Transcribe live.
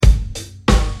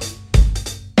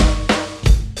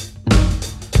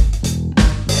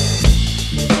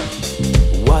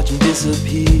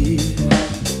disappear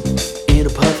in a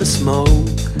puff of smoke.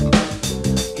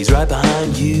 He's right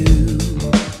behind you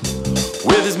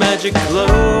with his magic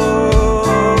cloak.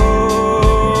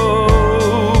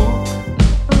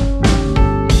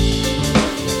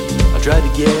 I tried to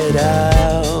get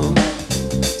out,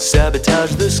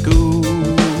 sabotage the school,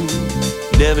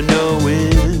 never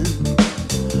knowing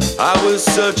I was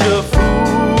such a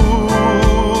fool.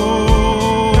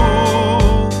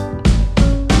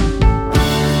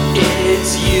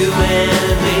 It's you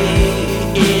and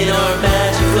me in our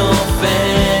magical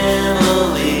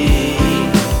family.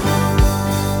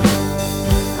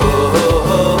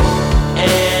 Oh,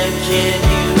 and can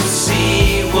you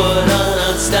see what an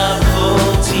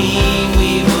unstoppable team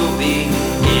we will be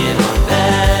in our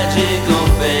magical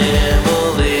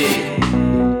family?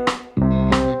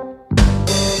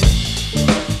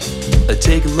 I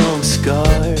take a long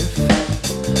scarf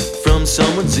from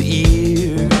someone's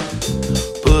ear,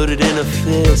 put it in a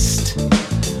fist,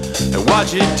 and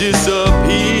watch it disappear.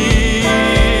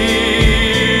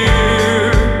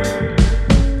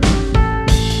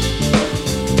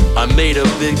 I made a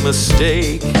big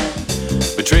mistake,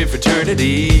 betrayed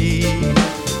fraternity,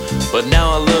 but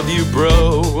now I love you,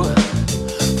 bro,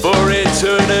 for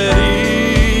eternity.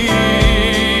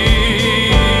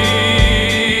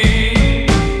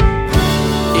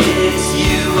 It's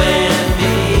you and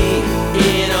me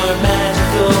in our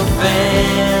magical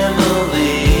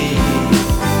family.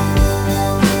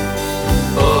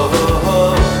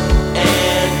 Oh,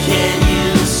 and can you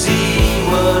see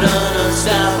what an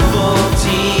unstoppable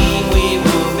team we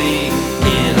will be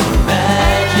in our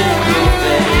magical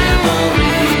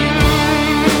family?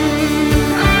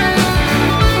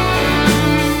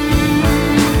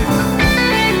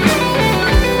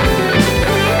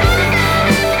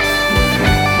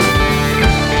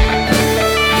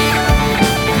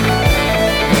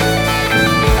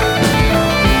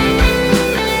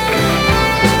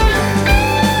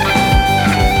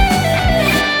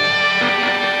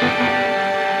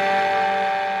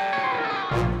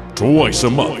 Twice a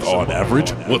month on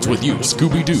average, What's With You,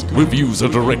 Scooby-Doo reviews a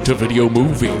direct-to-video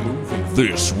movie.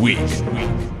 This week,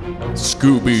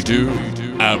 Scooby-Doo,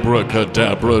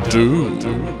 Abacadabra-Doo.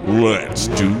 Let's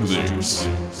do this.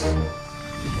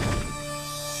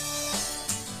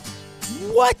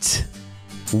 What?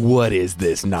 What is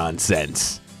this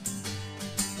nonsense?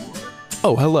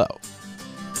 Oh, hello.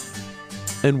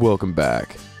 And welcome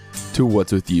back to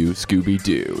What's With You,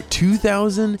 Scooby-Doo.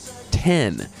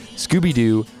 2010,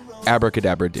 Scooby-Doo,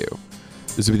 Abacadabra-Doo.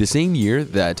 This will be the same year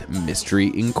that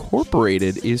Mystery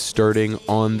Incorporated is starting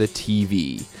on the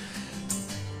TV.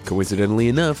 Coincidentally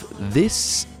enough,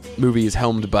 this movie is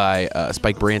helmed by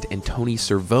Spike Brandt and Tony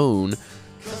Cervone.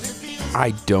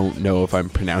 I don't know if I'm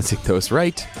pronouncing those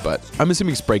right, but I'm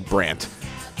assuming Spike Brandt.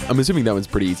 I'm assuming that one's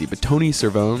pretty easy, but Tony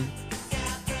Cervone?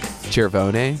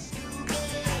 Cervone?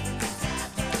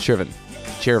 Chervin.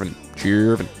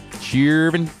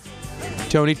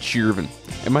 Tony Chervin.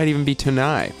 It might even be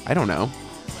Tanai. I don't know.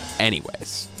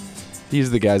 Anyways, these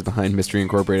are the guys behind Mystery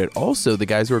Incorporated. Also, the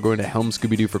guys who are going to helm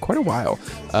Scooby-Doo for quite a while.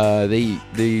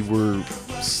 They were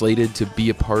slated to be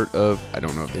a part of, I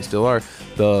don't know if they still are,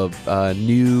 the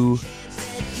new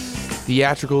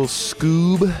theatrical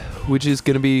Scoob, which is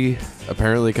going to be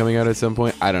apparently coming out at some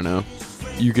point. I don't know.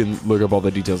 You can look up all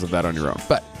the details of that on your own.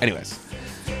 But anyways,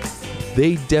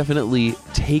 they definitely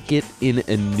take it in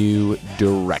a new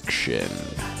direction,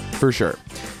 for sure.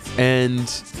 And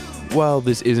while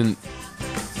this isn't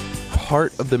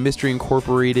part of the Mystery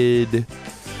Incorporated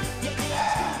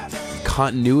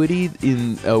continuity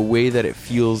in a way that it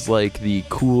feels like the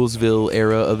Coolsville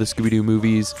era of the Scooby-Doo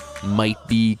movies might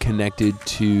be connected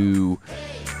to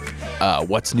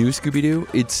What's New Scooby-Doo,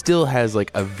 it still has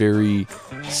like a very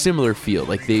similar feel.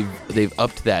 Like they've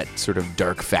upped that sort of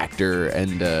dark factor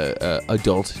and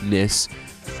adultness,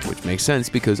 which makes sense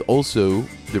because also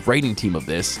the writing team of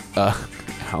this,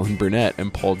 Alan Burnett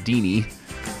and Paul Dini,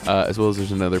 as well as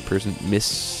there's another person,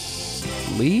 Miss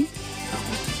Lee?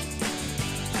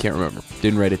 Can't remember.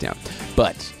 Didn't write it down.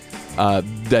 But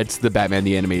that's the Batman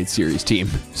the Animated Series team.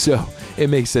 So it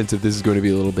makes sense if this is going to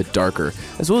be a little bit darker.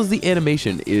 As well as the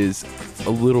animation is a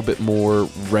little bit more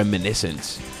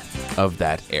reminiscent of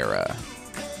that era.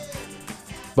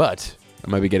 But I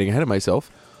might be getting ahead of myself.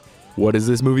 What is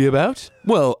this movie about?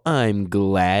 Well, I'm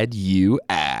glad you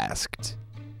asked.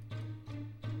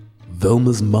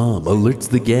 Velma's mom alerts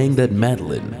the gang that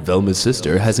Madeline, Velma's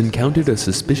sister, has encountered a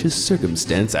suspicious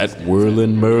circumstance at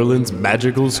Whirlin' Merlin's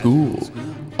magical school.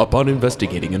 Upon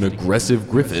investigating an aggressive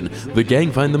griffin, the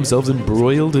gang find themselves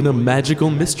embroiled in a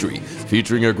magical mystery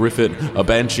featuring a griffin, a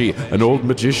banshee, an old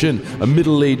magician, a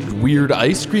middle-aged weird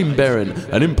ice cream baron,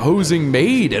 an imposing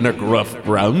maid, and a gruff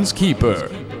groundskeeper.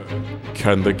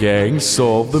 Can the gang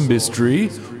solve the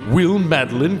mystery? Will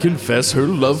Madeline confess her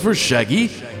love for Shaggy?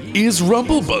 Is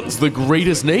Rumblebugs the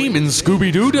greatest name in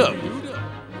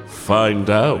Scooby-Doo? Find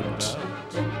out.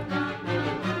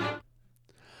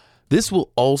 This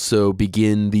will also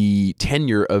begin the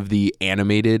tenure of the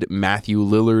animated Matthew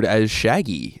Lillard as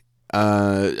Shaggy.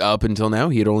 Up until now,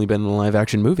 he had only been in a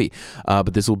live-action movie.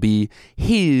 But this will be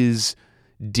his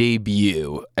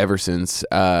debut ever since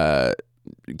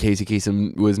Casey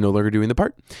Kasem was no longer doing the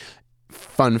part.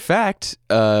 Fun fact,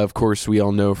 of course, we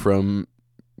all know from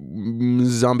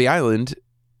Zombie Island,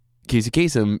 Casey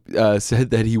Kasem said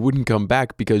that he wouldn't come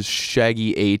back because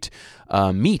Shaggy ate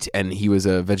meat and he was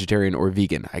a vegetarian or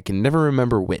vegan. I can never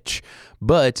remember which.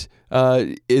 But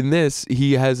in this,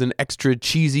 he has an extra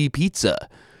cheesy pizza.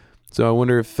 So I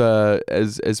wonder if I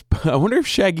wonder if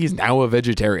Shaggy's now a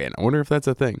vegetarian. I wonder if that's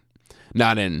a thing.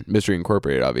 Not in Mystery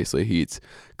Incorporated, obviously. He eats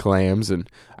clams and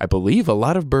I believe a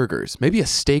lot of burgers. Maybe a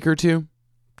steak or two.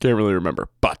 Can't really remember.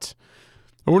 But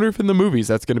I wonder if in the movies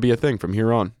that's going to be a thing from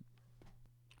here on.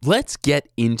 Let's get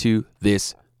into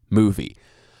this movie.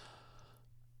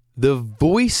 The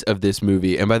voice of this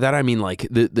movie, and by that I mean like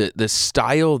the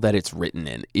style that it's written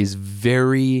in, is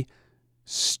very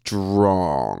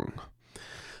strong.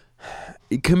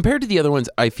 Compared to the other ones,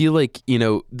 I feel like, you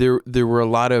know, there were a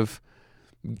lot of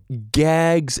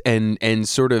gags and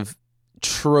sort of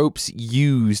tropes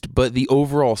used, but the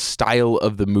overall style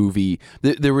of the movie,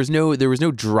 there was no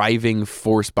driving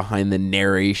force behind the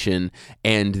narration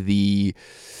and the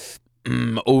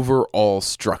overall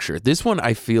structure. This one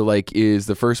I feel like is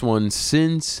the first one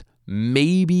since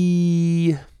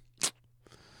maybe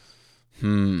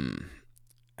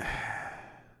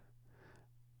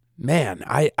man,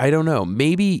 I don't know,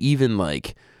 maybe even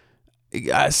like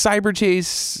Cyber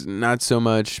Chase, not so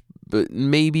much, but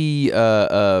maybe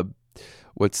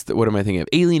what am I thinking of?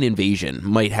 Alien Invasion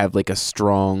might have like a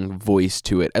strong voice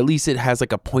to it. At least it has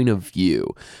like a point of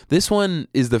view. This one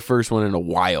is the first one in a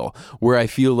while where I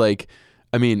feel like,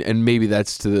 I mean, and maybe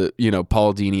that's to the, you know,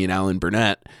 Paul Dini and Alan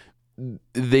Burnett,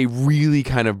 they really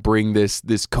kind of bring this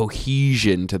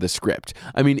cohesion to the script.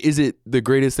 I mean, is it the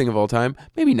greatest thing of all time?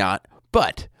 Maybe not,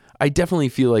 but I definitely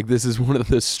feel like this is one of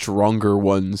the stronger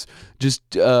ones, just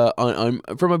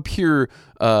from a pure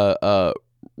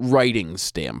writing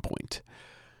standpoint.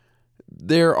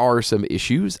 There are some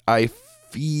issues. I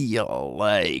feel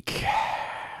like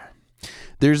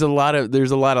there's a lot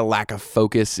of lack of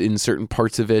focus in certain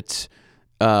parts of it.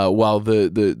 While the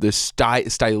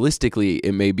stylistically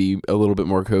it may be a little bit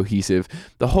more cohesive,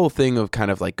 the whole thing of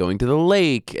kind of like going to the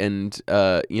lake and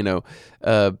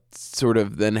sort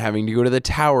of then having to go to the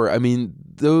tower. I mean,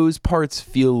 those parts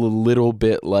feel a little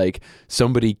bit like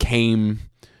somebody came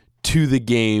to the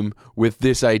game with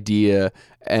this idea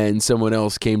and someone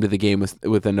else came to the game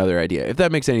with another idea. If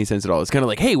that makes any sense at all. It's kind of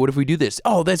like, hey, what if we do this?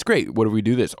 Oh, that's great. What if we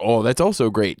do this? Oh, that's also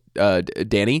great,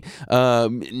 Danny.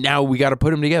 Now we got to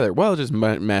put them together. Well, just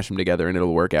mash them together and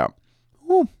it'll work out.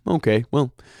 Oh, okay.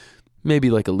 Well, maybe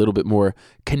like a little bit more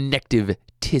connective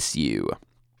tissue.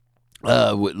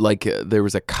 There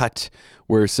was a cut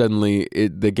where suddenly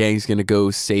the gang's going to go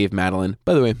save Madeline.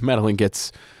 By the way,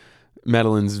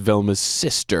 Madeline's Velma's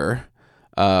sister,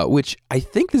 which I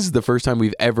think this is the first time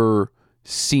we've ever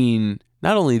seen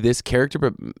not only this character,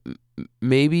 but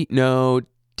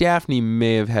Daphne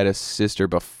may have had a sister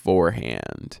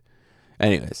beforehand.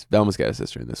 Anyways, Velma's got a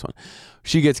sister in this one.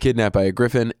 She gets kidnapped by a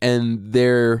griffin, and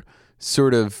their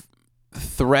sort of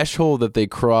threshold that they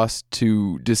cross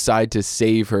to decide to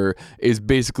save her is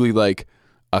basically like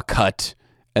a cut,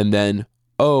 and then,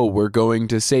 oh, we're going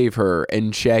to save her,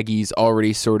 and Shaggy's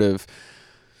already sort of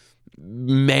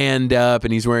manned up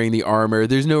and he's wearing the armor.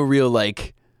 There's no real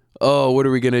like, oh, what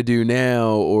are we gonna do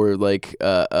now, or like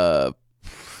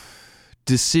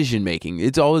decision making.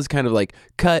 It's always kind of like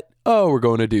cut, oh, we're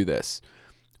going to do this,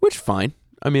 which fine.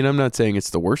 I mean, I'm not saying it's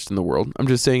the worst in the world. I'm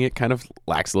just saying it kind of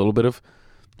lacks a little bit of,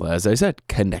 well, as I said,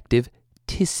 connective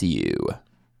tissue,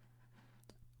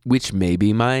 which may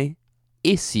be my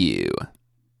issue.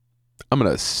 I'm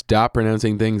going to stop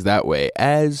pronouncing things that way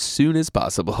as soon as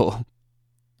possible.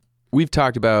 We've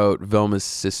talked about Velma's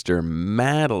sister,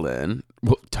 Madeline.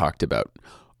 Well,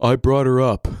 I brought her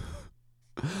up.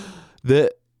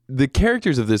 The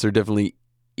characters of this are definitely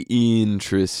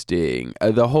interesting.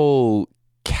 The whole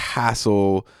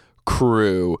castle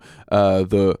crew,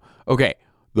 the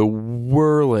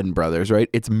Whirlin brothers, right?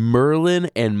 It's Merlin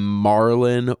and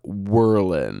Marlin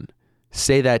Whirlin.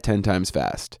 Say that 10 times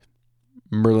fast.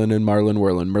 Merlin and Marlin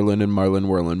Whirlin, Merlin and Marlin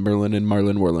Whirlin, Merlin and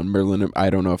Marlin Whirlin, Merlin and, I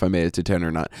don't know if I made it to 10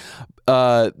 or not.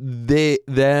 The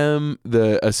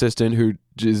assistant, who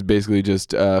is basically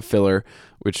just filler,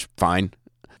 which fine.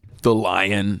 The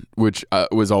lion, which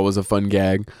was always a fun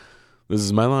gag. This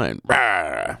is my lion.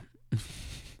 Rawr.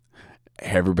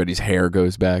 Everybody's hair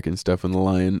goes back and stuff when the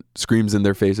lion screams in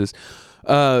their faces.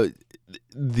 The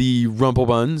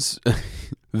Rumplebuns,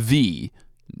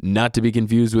 not to be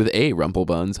confused with a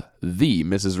Rumplebuns, the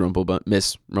Mrs.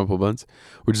 Miss Rumplebuns,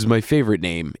 which is my favorite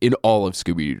name in all of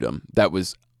Scooby-Doo. That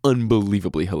was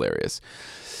unbelievably hilarious.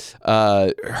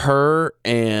 Her,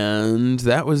 and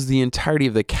that was the entirety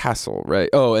of the castle, right?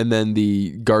 Oh, and then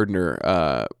the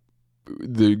gardener,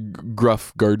 the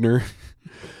gruff gardener.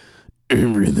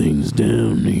 Everything's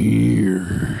down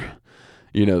here.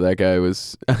 You know, that guy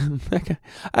was, that guy,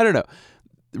 I don't know.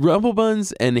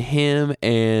 Rumplebuns and him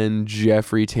and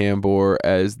Jeffrey Tambor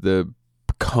as the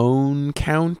Cone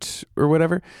Count or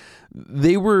whatever,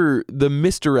 they were the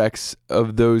misdirects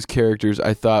of those characters.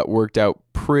 I thought worked out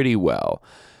pretty well.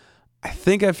 I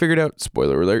think I figured out,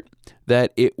 spoiler alert,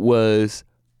 that it was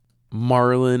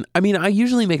Marlin. I mean, I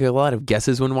usually make a lot of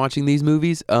guesses when watching these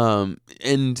movies.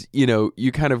 And, you know,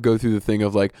 you kind of go through the thing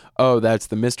of like, oh, that's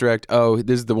the misdirect. Oh,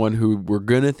 this is the one who we're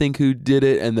going to think who did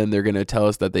it. And then they're going to tell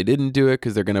us that they didn't do it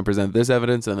because they're going to present this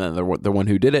evidence. And then the one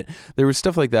who did it. There was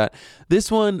stuff like that.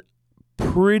 This one,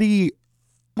 pretty,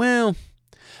 well,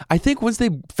 I think once they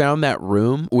found that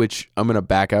room, which I'm going to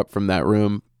back up from that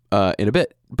room in a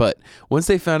bit. But once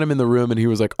they found him in the room and he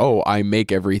was like, oh, I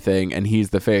make everything and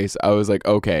he's the face, I was like,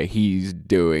 okay, he's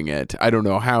doing it. I don't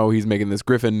know how he's making this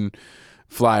griffin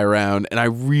fly around. And I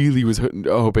really was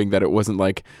hoping that it wasn't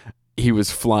like he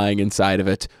was flying inside of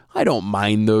it. I don't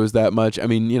mind those that much. I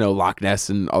mean, you know, Loch Ness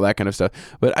and all that kind of stuff.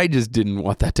 But I just didn't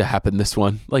want that to happen this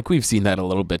one. Like, we've seen that a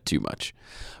little bit too much.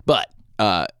 But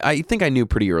I think I knew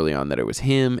pretty early on that it was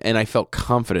him. And I felt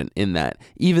confident in that,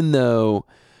 even though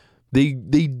they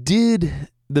did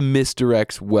the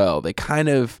misdirects well. They kind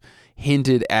of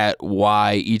hinted at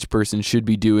why each person should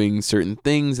be doing certain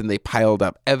things, and they piled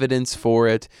up evidence for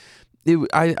it.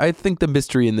 I think the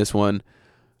mystery in this one,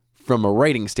 from a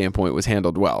writing standpoint, was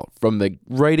handled well. From the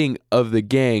writing of the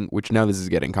gang, which now this is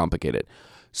getting complicated.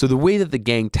 So the way that the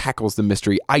gang tackles the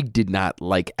mystery, I did not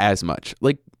like as much.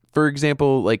 Like, for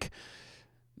example, like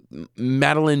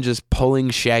Madeline just pulling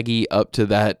Shaggy up to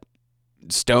that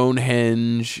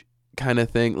Stonehenge kind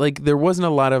of thing. Like, there wasn't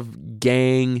a lot of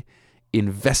gang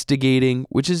investigating,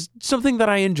 which is something that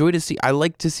I enjoy to see. I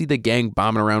like to see the gang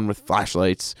bombing around with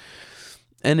flashlights,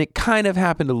 and it kind of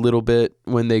happened a little bit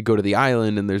when they go to the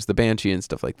island and there's the Banshee and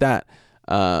stuff like that.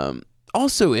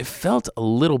 Also, it felt a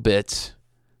little bit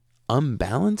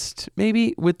unbalanced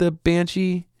maybe with the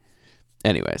Banshee.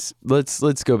 Anyways,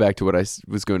 let's go back to what I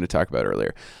was going to talk about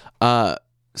earlier.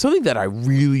 Something that I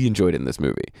really enjoyed in this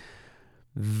movie.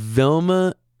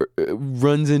 Velma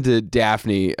runs into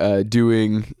Daphne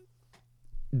doing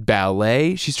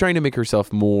ballet. She's trying to make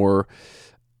herself more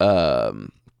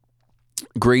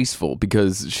graceful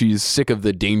because she's sick of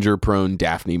the danger-prone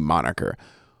Daphne moniker,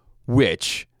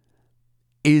 which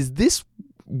is this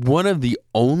one of the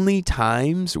only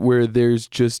times where there's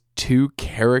just two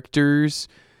characters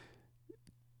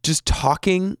just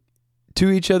talking to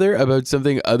each other about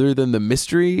something other than the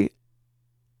mystery,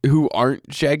 who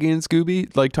aren't Shaggy and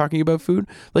Scooby, like talking about food.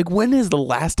 Like, when is the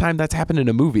last time that's happened in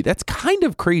a movie? That's kind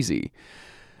of crazy.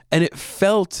 And it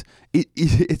felt,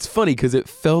 it's funny because it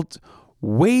felt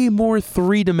way more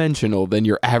three-dimensional than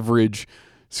your average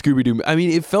Scooby-Doo. I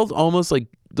mean, it felt almost like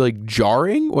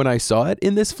jarring when I saw it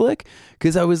in this flick,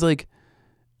 because I was like,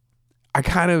 I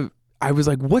was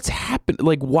like, what's happened?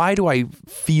 Like, why do I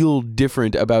feel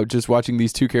different about just watching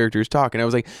these two characters talk? And I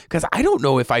was like, because I don't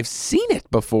know if I've seen it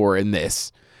before in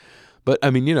this. But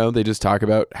I mean, you know, they just talk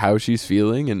about how she's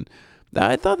feeling, and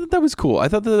I thought that was cool. I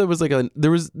thought that there was like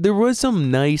there was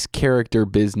some nice character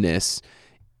business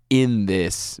in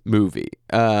this movie.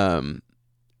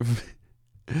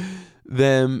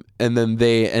 Then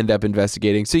they end up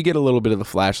investigating. So you get a little bit of the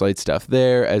flashlight stuff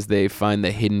there as they find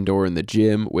the hidden door in the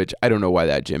gym, which I don't know why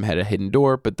that gym had a hidden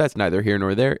door, but that's neither here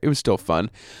nor there. It was still fun.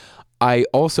 I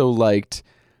also liked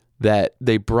that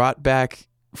they brought back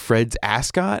Fred's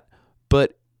ascot,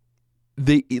 but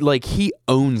he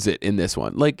owns it in this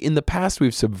one. Like, in the past,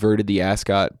 we've subverted the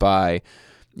ascot by,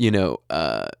 you know,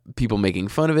 people making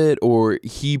fun of it, or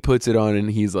he puts it on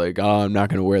and he's like, oh, I'm not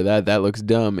going to wear that. That looks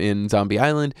dumb in Zombie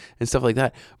Island and stuff like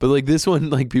that. But like this one,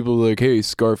 like, people are like, hey,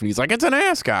 scarf. And he's like, it's an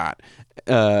ascot.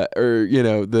 Or, you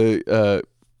know, the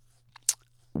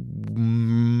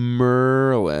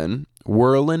Whirlin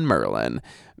Merlin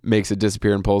makes it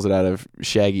disappear and pulls it out of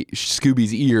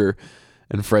Scooby's ear,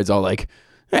 and Fred's all like,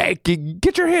 "Hey,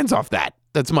 get your hands off that.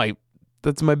 That's my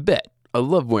bit. I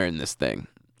love wearing this thing."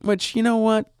 Which, you know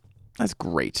what? That's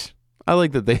great. I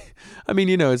like that they,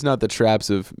 it's not the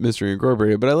traps of Mystery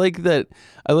Incorporated, but I like that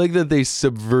they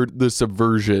subvert the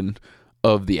subversion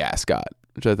of the ascot,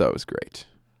 which I thought was great.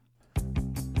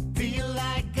 Feel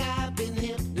like I've been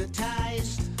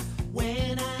hypnotized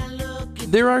when I look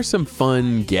at There are some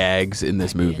fun gags in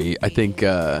this movie. I think,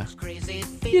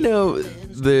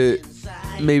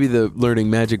 maybe the learning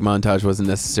magic montage wasn't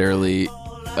necessarily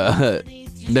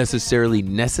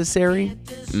necessary.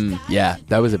 Yeah,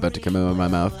 that was about to come out of my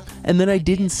mouth. And then I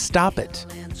didn't stop it.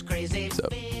 So,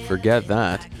 forget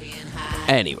that.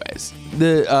 Anyways,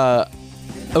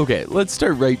 okay, let's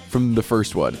start right from the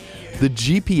first one. The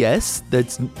GPS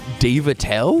that's Dave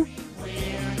Attell?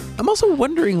 I'm also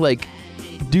wondering, like,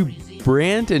 do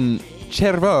Brandt and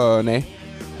Cervone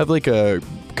have, like, a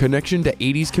connection to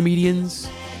 80s comedians?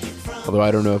 Although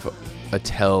I don't know if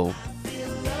Attell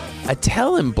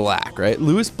and Black, right?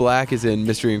 Louis Black is in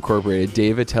Mystery Incorporated.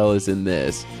 Dave Attell is in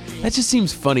this. That just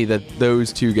seems funny that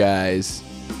those two guys,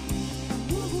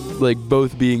 like,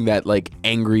 both being that, like,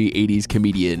 angry 80s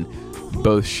comedian,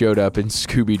 both showed up in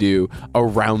Scooby-Doo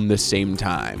around the same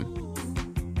time.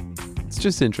 It's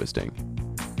just interesting.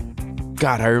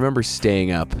 God, I remember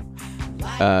staying up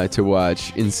to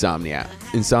watch Insomnia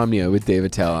with Dave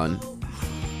Attell on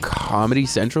Comedy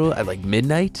Central at, like,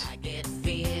 midnight.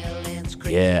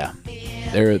 Yeah,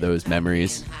 there are those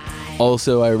memories.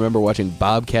 Also, I remember watching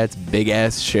Bobcat's Big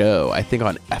Ass Show, I think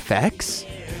on FX?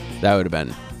 That would have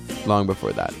been long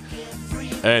before that.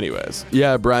 Anyways,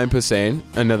 yeah, Brian Posehn,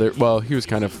 he was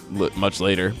kind of much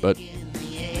later, but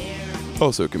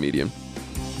also a comedian.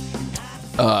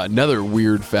 Another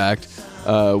weird fact,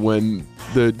 when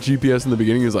the GPS in the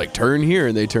beginning is like, turn here,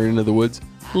 and they turn into the woods,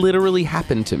 literally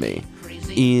happened to me.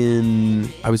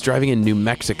 I was driving in New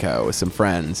Mexico with some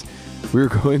friends. We were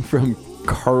going from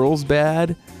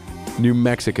Carlsbad, New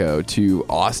Mexico to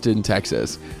Austin,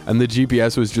 Texas, and the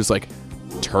GPS was just like,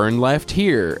 turn left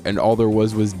here, and all there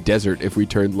was desert if we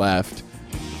turned left.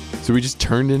 So we just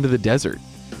turned into the desert,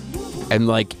 and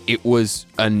like it was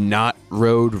a not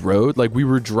road, like we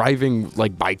were driving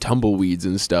like by tumbleweeds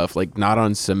and stuff, like not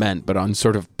on cement but on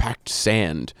sort of packed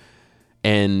sand,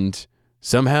 and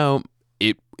somehow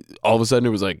all of a sudden it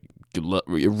was like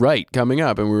right coming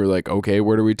up, and we were like, okay,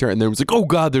 where do we turn? And then it was like, oh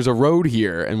god, there's a road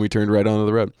here, and we turned right onto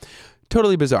the road.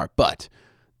 Totally bizarre, but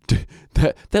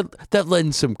that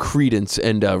lends some credence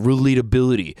and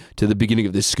relatability to the beginning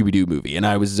of this Scooby-Doo movie, and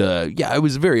I was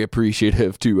very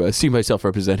appreciative to see myself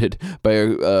represented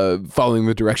by following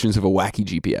the directions of a wacky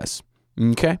GPS.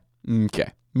 Okay,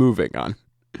 moving on.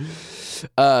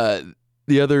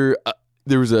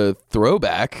 There was a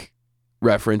throwback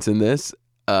reference in this.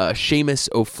 Seamus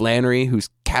O'Flannery, whose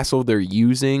castle they're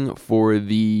using for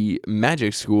the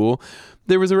magic school,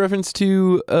 there was a reference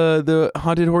to the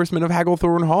Haunted Horseman of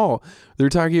Hagglethorne Hall. They're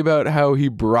talking about how he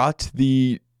brought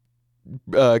the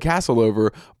castle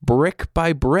over brick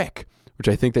by brick, which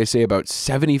I think they say about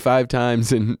 75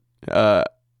 times in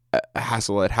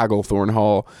Hassle at Hagglethorne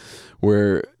Hall,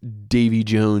 where Davy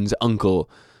Jones' uncle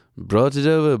brought it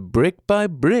over brick by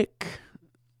brick,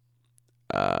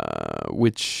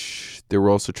 which there were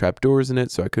also trapdoors in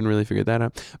it, so I couldn't really figure that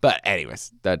out. But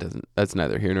anyways, that's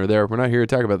neither here nor there. We're not here to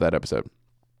talk about that episode.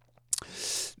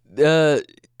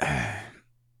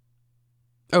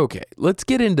 Okay, let's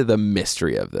get into the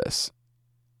mystery of this.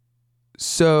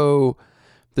 So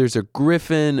there's a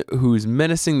griffin who's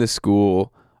menacing the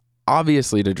school,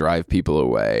 obviously to drive people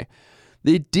away.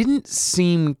 It didn't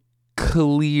seem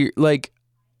clear, like,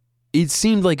 it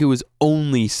seemed like it was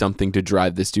only something to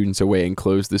drive the students away and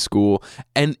close the school.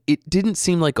 And it didn't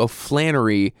seem like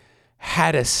O'Flannery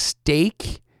had a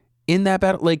stake in that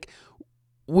battle. Like,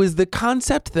 was the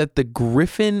concept that the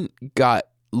griffin got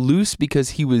loose because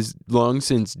he was long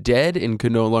since dead and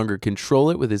could no longer control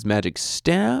it with his magic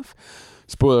staff?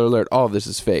 Spoiler alert, all of this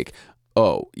is fake.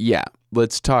 Oh, yeah.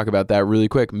 Let's talk about that really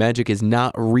quick. Magic is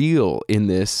not real in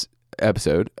this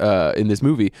episode, in this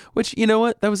movie, which, you know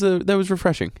what, that was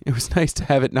refreshing. It was nice to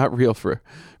have it not real for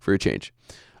a change,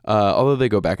 although they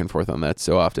go back and forth on that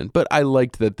so often. But I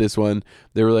liked that this one,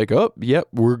 they were like, oh yep,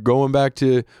 we're going back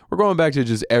to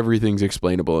just everything's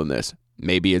explainable in this.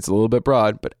 Maybe it's a little bit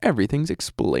broad, but everything's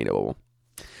explainable.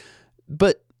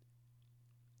 But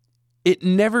it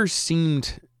never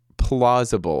seemed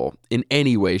plausible in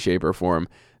any way, shape, or form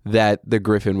that the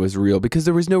griffin was real, because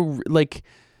there was no, like,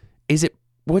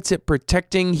 what's it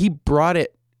protecting? He brought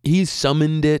it, he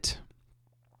summoned it.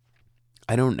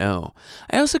 I don't know.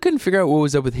 I also couldn't figure out what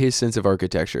was up with his sense of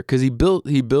architecture, because he built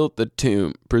the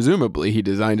tomb. Presumably, he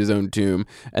designed his own tomb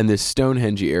and this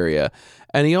Stonehenge area,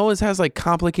 and he always has like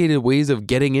complicated ways of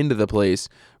getting into the place.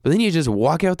 But then you just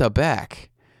walk out the back,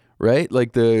 right?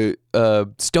 Like the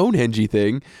Stonehenge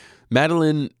thing.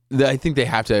 Madeline, I think they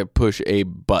have to push a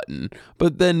button,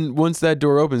 but then once that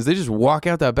door opens, they just walk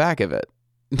out the back of it.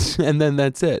 And then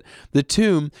that's it. The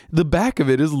tomb, the back of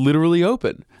it is literally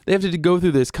open. They have to go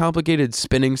through this complicated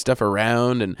spinning stuff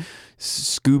around, and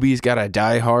Scooby's got to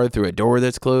die hard through a door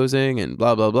that's closing and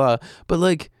blah, blah, blah. But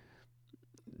like,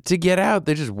 to get out,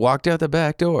 they just walked out the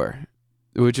back door,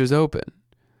 which was open.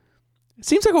 It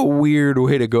seems like a weird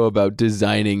way to go about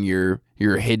designing your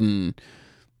hidden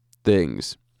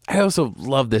things. I also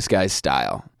love this guy's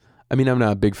style. I mean, I'm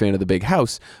not a big fan of the big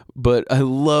house, but I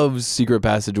love secret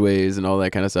passageways and all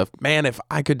that kind of stuff. Man, if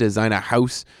I could design a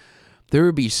house, there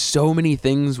would be so many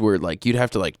things where like you'd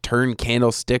have to like turn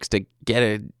candlesticks to get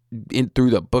it in through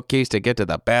the bookcase to get to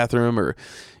the bathroom, or,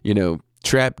 you know,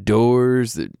 trap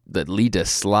doors that lead to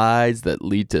slides that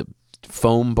lead to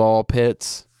foam ball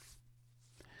pits.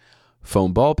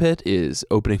 Foam ball pit is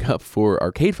opening up for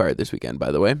Arcade Fire this weekend,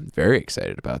 by the way. Very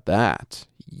excited about that.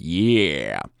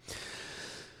 Yeah.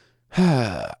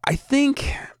 I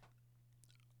think,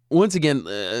 once again,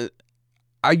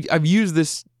 I've used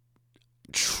this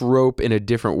trope in a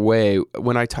different way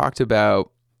when I talked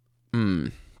about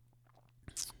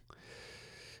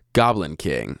Goblin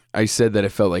King. I said that it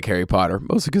felt like Harry Potter,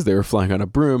 mostly because they were flying on a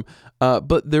broom,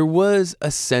 but there was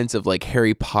a sense of like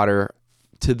Harry Potter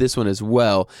to this one as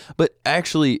well. But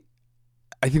actually,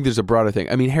 I think there's a broader thing.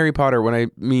 I mean, Harry Potter, when I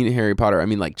mean Harry Potter, I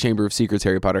mean like Chamber of Secrets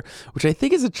Harry Potter, which I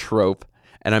think is a trope.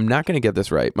 And I'm not going to get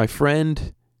this right. My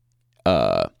friend,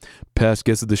 past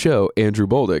guest of the show, Andrew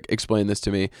Bolduc, explained this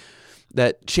to me,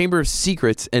 that Chamber of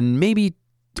Secrets, and maybe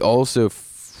also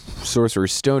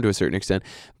Sorcerer's Stone to a certain extent,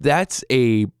 that's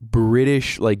a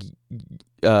British, like,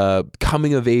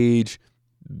 coming-of-age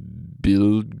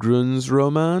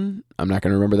Bildungsroman. I'm not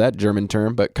going to remember that German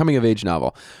term, but coming-of-age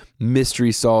novel.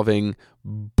 Mystery-solving,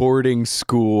 boarding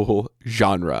school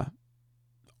genre.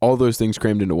 All those things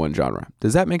crammed into one genre.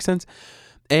 Does that make sense?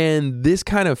 And this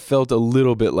kind of felt a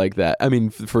little bit like that. I mean,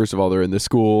 first of all, they're in the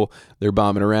school, they're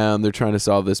bombing around, they're trying to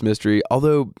solve this mystery.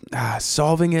 Although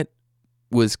solving it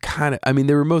was kind of, I mean,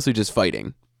 they were mostly just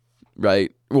fighting,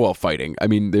 right? Well, fighting. I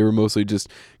mean, they were mostly just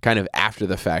kind of after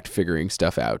the fact figuring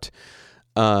stuff out.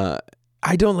 I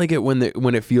don't like it when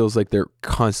it feels like they're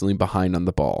constantly behind on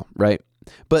the ball, right?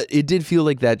 But it did feel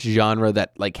like that genre,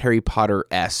 that like Harry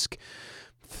Potter-esque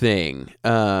thing.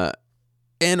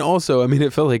 And also, I mean,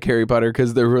 it felt like Harry Potter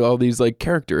because there were all these like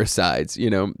character asides, you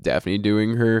know, Daphne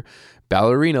doing her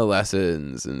ballerina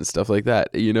lessons and stuff like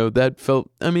that. You know, that felt,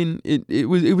 I mean, it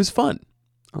was fun.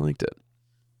 I liked it.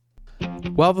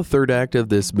 While the third act of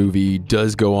this movie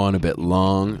does go on a bit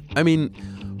long, I mean,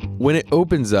 when it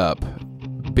opens up,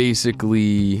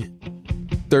 basically,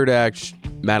 third act,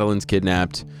 Madeline's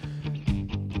kidnapped.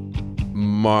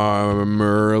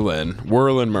 Merlin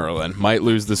might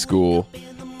lose the school.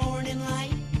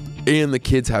 And the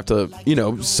kids have to, you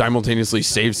know, simultaneously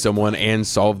save someone and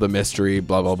solve the mystery,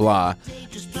 blah, blah, blah.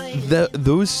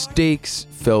 Those stakes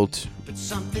felt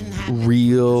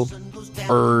real,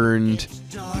 earned,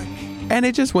 and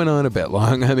it just went on a bit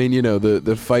long. I mean, you know,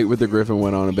 the fight with the griffin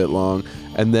went on a bit long.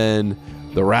 And then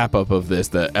the wrap-up of this,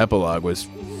 the epilogue was,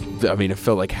 I mean, it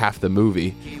felt like half the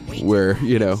movie where,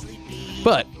 you know,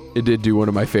 but it did do one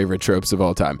of my favorite tropes of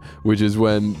all time, which is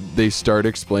when they start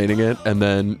explaining it and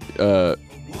then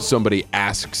somebody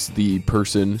asks the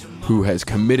person who has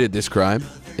committed this crime,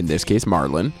 in this case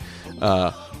Marlin,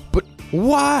 but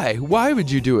why? Why would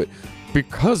you do it?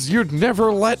 Because you'd never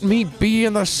let me be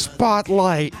in the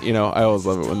spotlight. You know, I always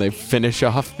love it when they finish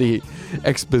off the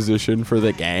exposition for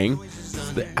the gang.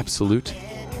 It's the absolute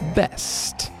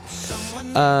best.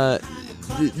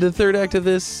 The third act of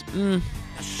this,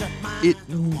 it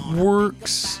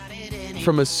works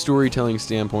from a storytelling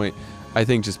standpoint. I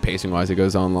think just pacing-wise, it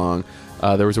goes on long.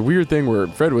 There was a weird thing where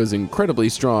Fred was incredibly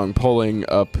strong, pulling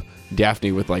up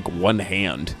Daphne with like one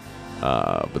hand.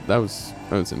 But that was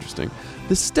interesting.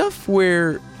 The stuff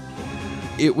where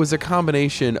it was a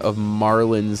combination of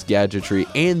Marlin's gadgetry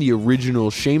and the original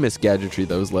Seamus gadgetry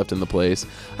that was left in the place,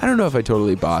 I don't know if I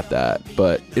totally bought that,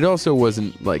 but it also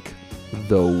wasn't like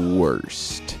the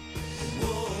worst.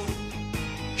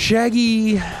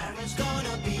 Shaggy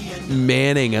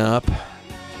manning up,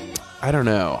 I don't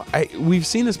know. We've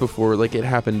seen this before, like it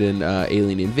happened in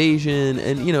Alien Invasion,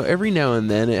 and you know, every now and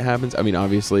then it happens. I mean,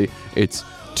 obviously it's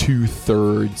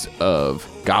 2/3 of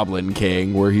Goblin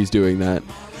King where he's doing that.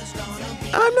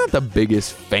 I'm not the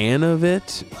biggest fan of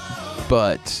it,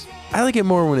 but I like it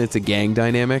more when it's a gang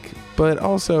dynamic. But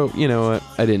also, you know what?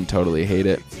 I didn't totally hate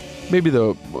it. Maybe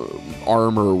the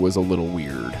armor was a little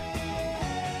weird.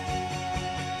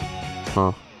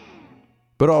 Huh.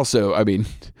 But also, I mean,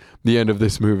 the end of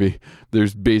this movie,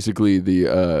 there's basically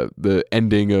the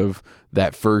ending of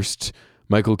that first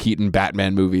Michael Keaton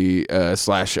Batman movie /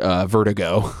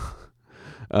 Vertigo.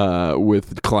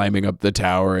 With climbing up the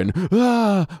tower and,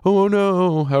 oh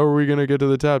no, how are we going to get to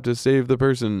the top to save the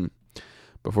person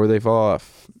before they fall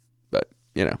off? But,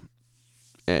 you know,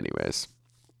 anyways.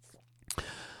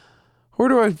 Where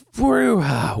do I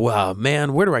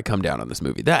come down on this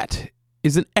movie? That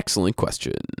is an excellent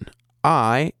question.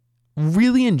 I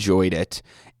really enjoyed it,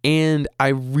 and I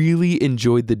really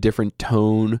enjoyed the different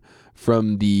tone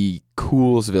from the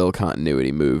Coolsville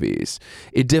continuity movies.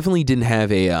 It definitely didn't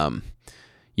have a,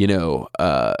 the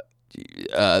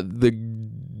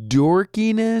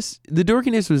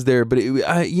dorkiness was there, but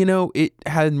it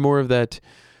had more of that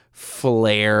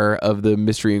flair of the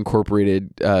Mystery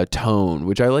Incorporated tone,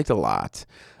 which I liked a lot.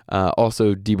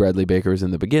 Also, D. Bradley Baker is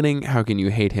in the beginning. How can you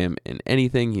hate him in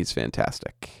anything? He's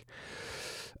fantastic.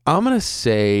 I'm gonna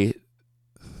say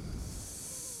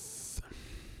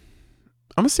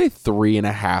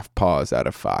 3.5 paws out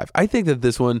of 5. I think that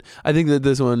this one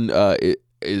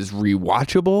is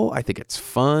rewatchable. I think it's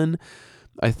fun.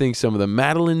 I think some of the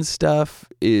Madeline stuff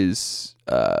is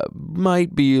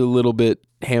might be a little bit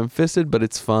ham-fisted, but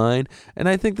it's fine. And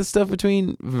I think the stuff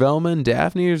between Velma and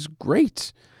Daphne is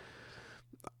great.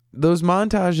 Those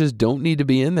montages don't need to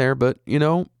be in there, but, you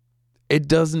know, it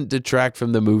doesn't detract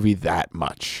from the movie that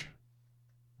much.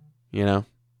 You know?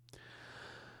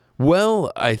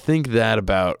 Well, I think that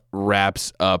about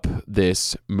wraps up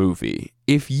this movie.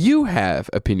 If you have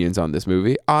opinions on this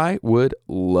movie, I would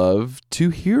love to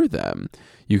hear them.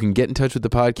 You can get in touch with the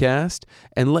podcast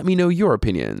and let me know your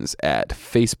opinions at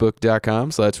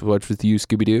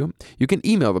facebook.com/what'swithyou-Scooby-Doo. You can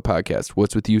email the podcast,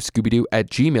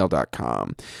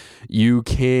 what'swithyou-Scooby-Doo@gmail.com. You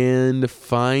can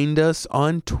find us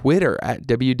on Twitter at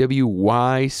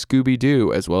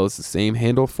WWY-Scooby-Doo, as well as the same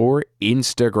handle for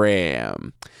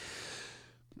Instagram.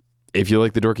 If you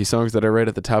like the dorky songs that I write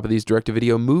at the top of these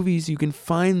direct-to-video movies, you can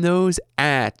find those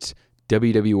at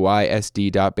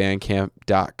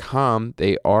wwysd.bandcamp.com.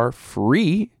 They are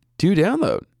free to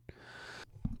download.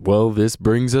 Well, this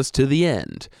brings us to the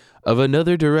end of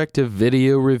another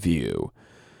direct-to-video review.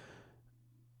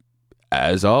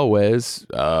 As always,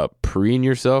 preen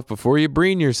yourself before you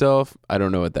breen yourself. I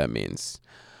don't know what that means.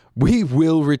 We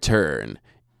will return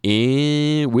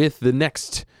with the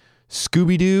next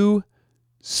Scooby-Doo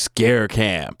Scare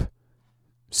Camp.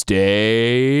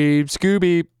 Stay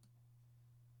Scooby.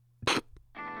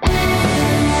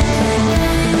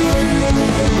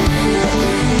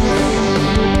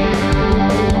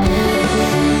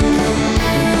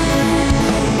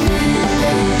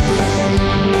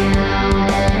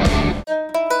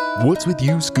 What's With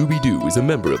You, Scooby-Doo is a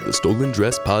member of the Stolen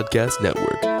Dress Podcast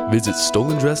Network. Visit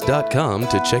stolendress.com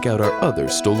to check out our other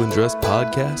Stolen Dress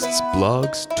podcasts,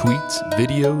 blogs, tweets,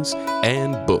 videos,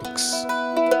 and books.